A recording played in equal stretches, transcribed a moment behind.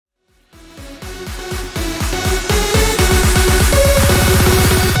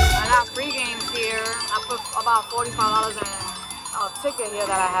$45 and a ticket here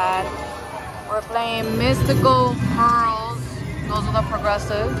that I had. We're playing Mystical Pearls. Those are the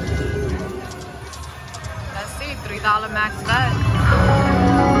progressive. Let's see, $3 max bet.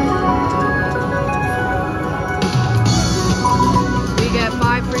 We get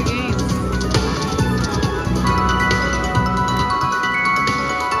 5 free games.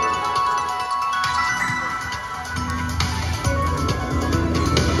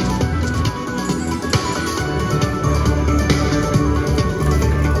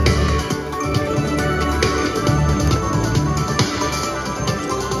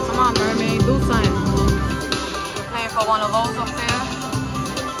 One of those up there.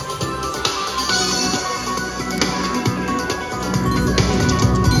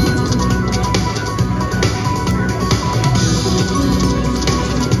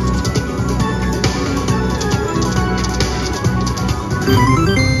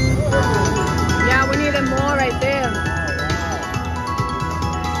 Yeah, we needed more right there.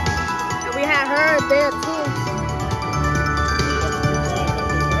 And we had her there too.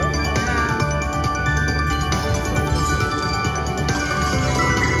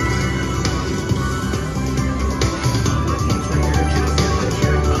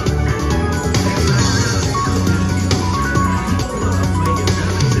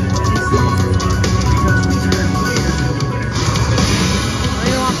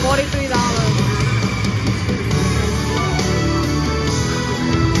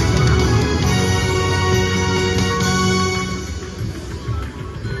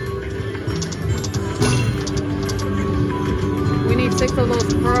 We need 6 of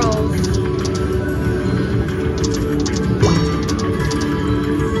those pearls.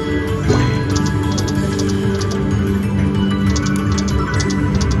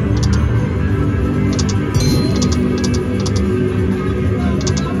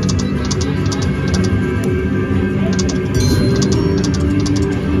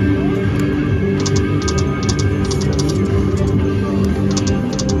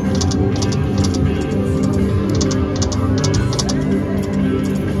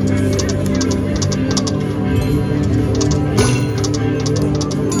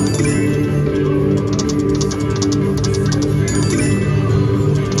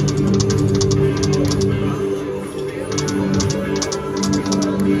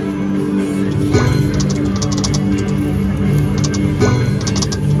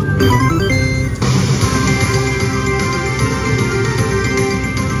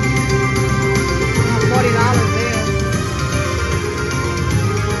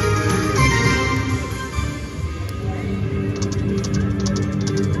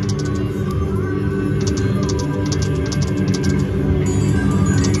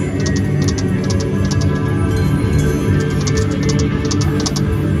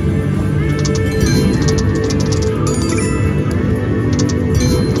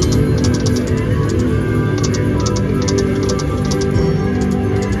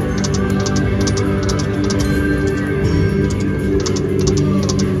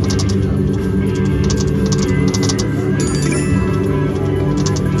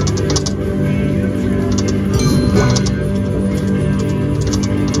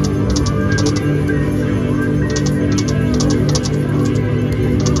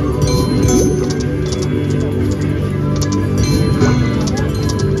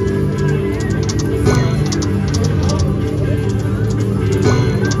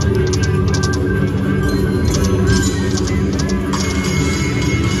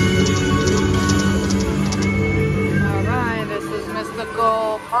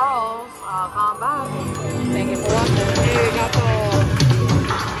 Pearls, come back. Thank you for watching. Hey, we got the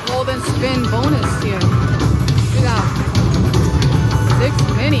golden spin bonus here. We got 6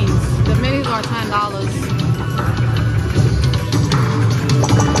 minis. The minis are $10.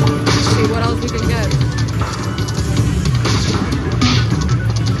 Let's see what else we can get.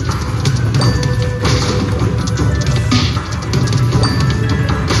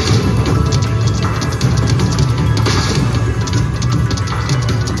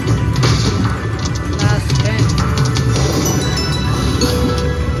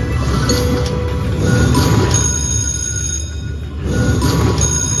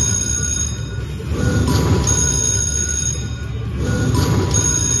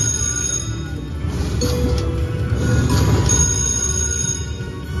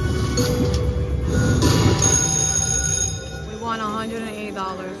 Won $108.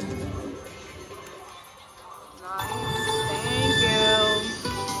 Nice. Thank you.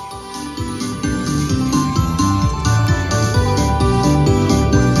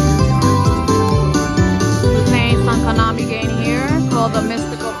 We're playing some Konami game here called the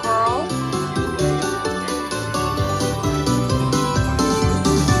Mystical Pearl.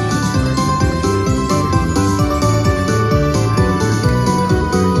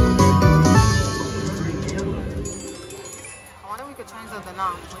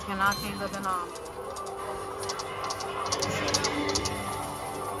 cannot change the denom.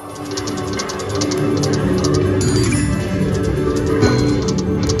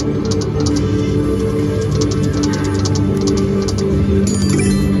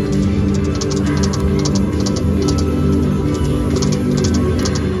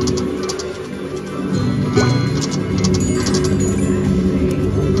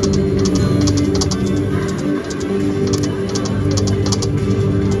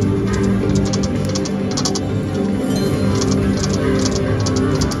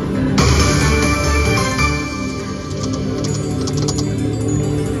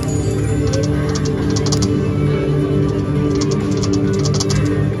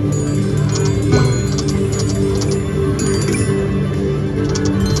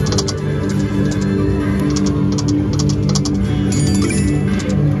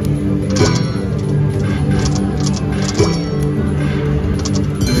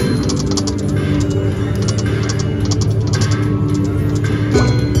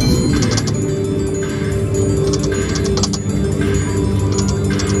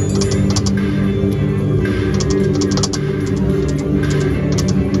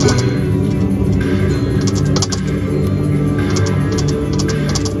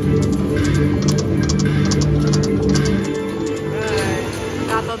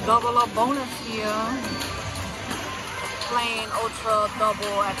 Double up bonus here. Plain ultra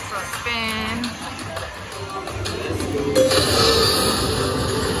double extra spin.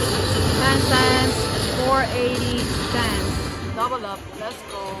 10 cents, 4.80 cents. Double up. Let's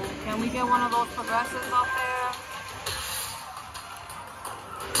go. Can we get one of those progressives up there?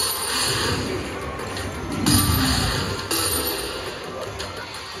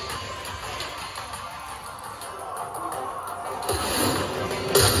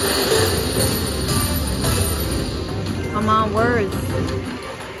 Come on, words.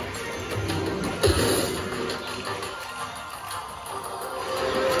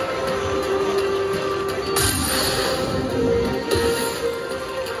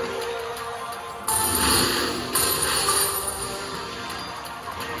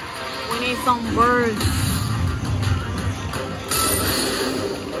 We need some words.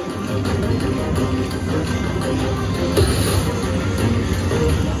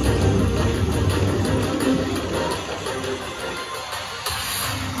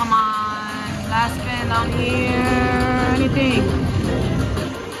 Come on, last spin down here. Anything?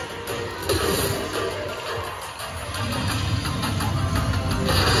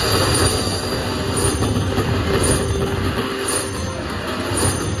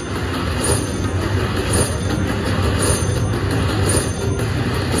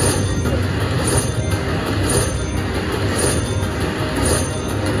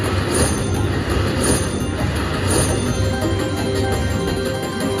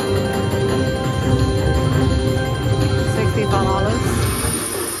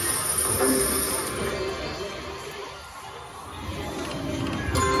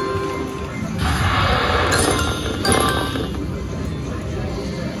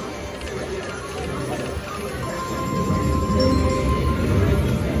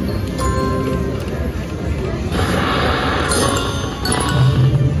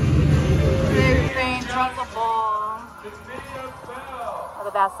 Look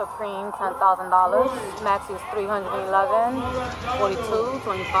at that Supreme, $10,000. Maxi is $311, $42,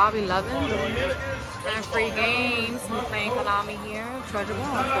 $25, $11. 10 free games. We're playing Konami here. Treasure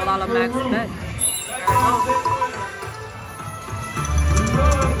Ball, $4 max bet. There we go.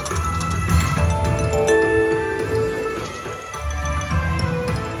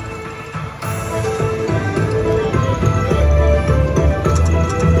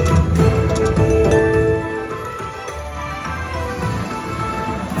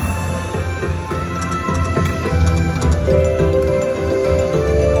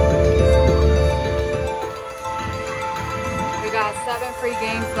 We got 7 free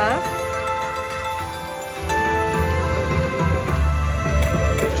games left.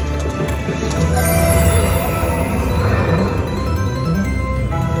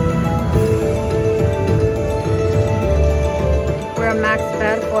 We're max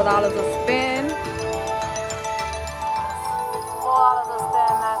bet, $4 a spin. $4 a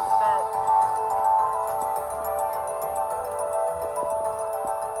spin, max bet.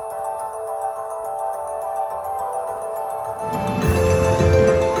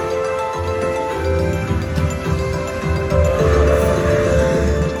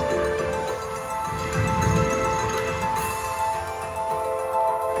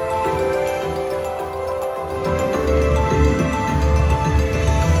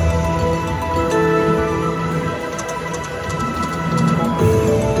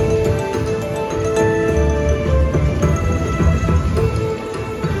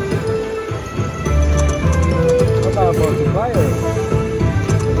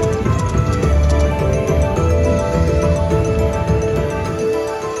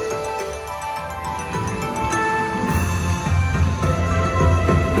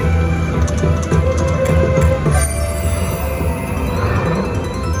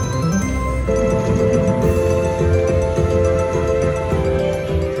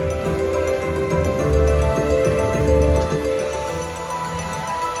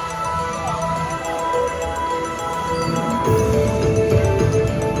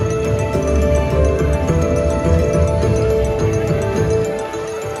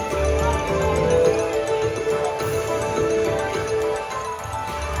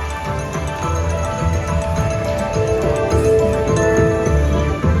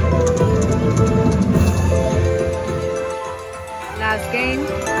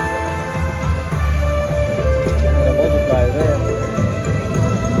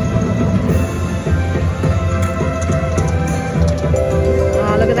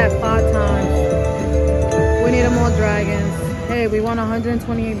 Okay, we won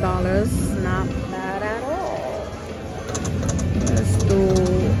 $128. Not bad at all. Let's do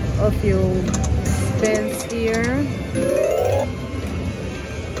a few spins here.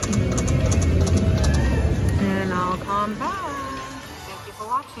 And I'll come back. Thank you for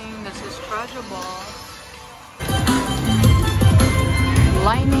watching. This is Treasure Ball.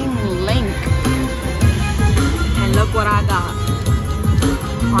 Lightning Link. And look what I got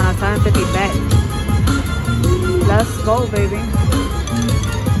on a 750 bet. Let's go, baby.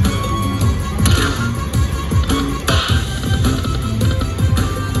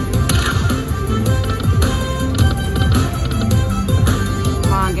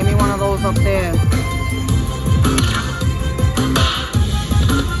 Come on, give me one of those up there.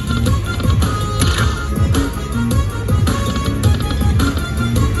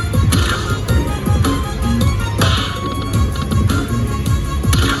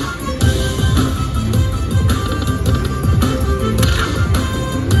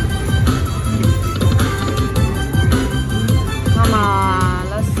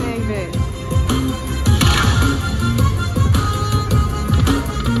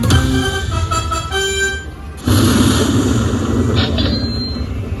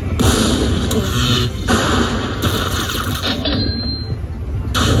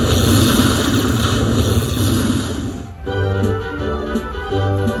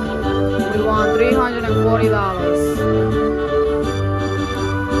 $340.